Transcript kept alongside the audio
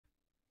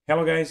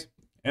Hello guys,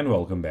 and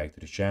welcome back to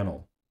the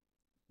channel,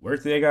 where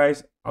today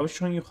guys, I'll be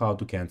showing you how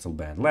to cancel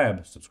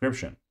Bandlab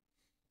subscription.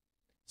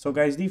 So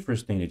guys, the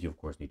first thing that you of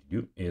course need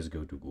to do is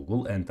go to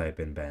Google and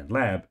type in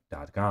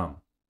bandlab.com.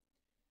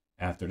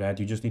 After that,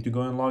 you just need to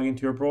go and log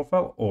into your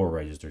profile or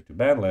register to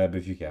Bandlab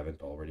if you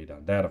haven't already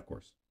done that, of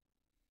course.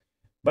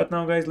 But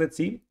now guys, let's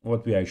see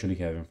what we actually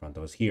have in front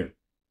of us here.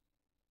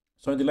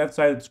 So on the left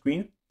side of the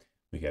screen,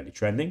 we have the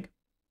trending,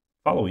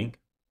 following,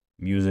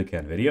 music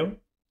and video.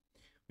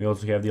 We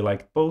also have the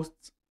liked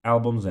posts,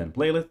 albums, and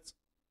playlists.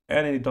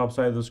 And in the top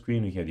side of the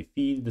screen, we have the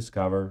feed,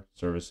 discover,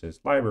 services,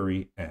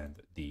 library,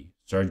 and the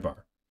search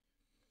bar.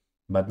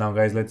 But now,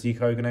 guys, let's see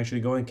how you can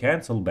actually go and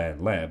cancel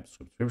Bandlab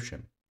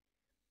subscription.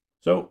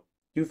 So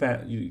you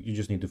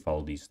just need to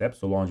follow these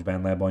steps. So launch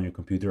Bandlab on your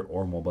computer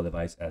or mobile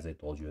device, as I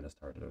told you at the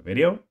start of the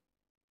video.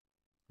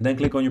 Then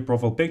click on your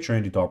profile picture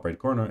in the top right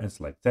corner and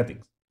select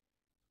settings.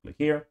 Click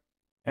here,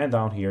 and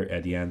down here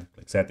at the end,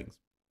 click settings.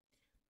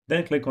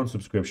 Then click on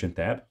subscription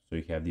tab. So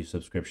you have the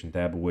subscription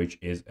tab, which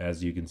is,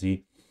 as you can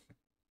see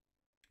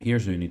here.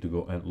 So you need to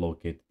go and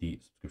locate the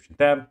subscription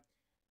tab.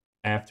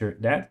 After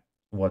that,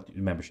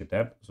 membership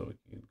tab. So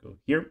you go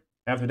here.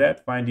 After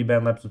that, find the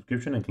Bandlab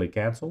subscription and click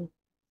cancel.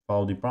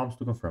 Follow the prompts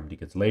to confirm the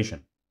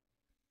cancellation.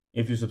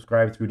 If you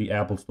subscribe through the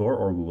Apple Store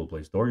or Google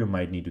Play Store, you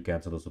might need to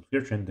cancel the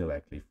subscription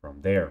directly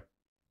from there.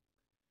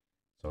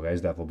 So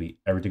guys, that will be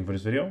everything for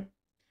this video.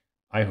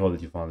 I hope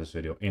that you found this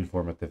video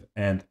informative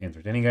and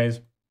entertaining,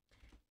 guys.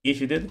 If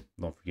you did,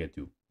 don't forget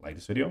to like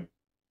this video,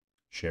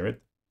 share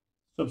it,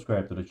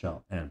 subscribe to the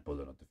channel, and put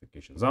the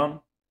notifications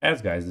on,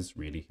 as guys, this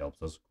really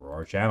helps us grow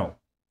our channel.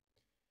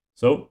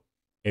 So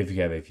if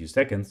you have a few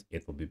seconds,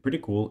 it will be pretty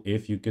cool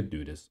if you could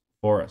do this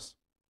for us.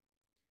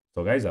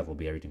 So guys, that will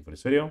be everything for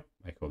this video.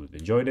 I hope you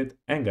enjoyed it.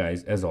 And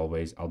guys, as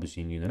always, I'll be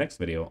seeing you in the next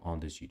video on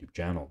this YouTube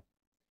channel.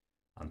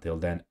 Until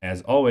then,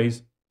 as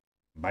always,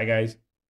 bye guys.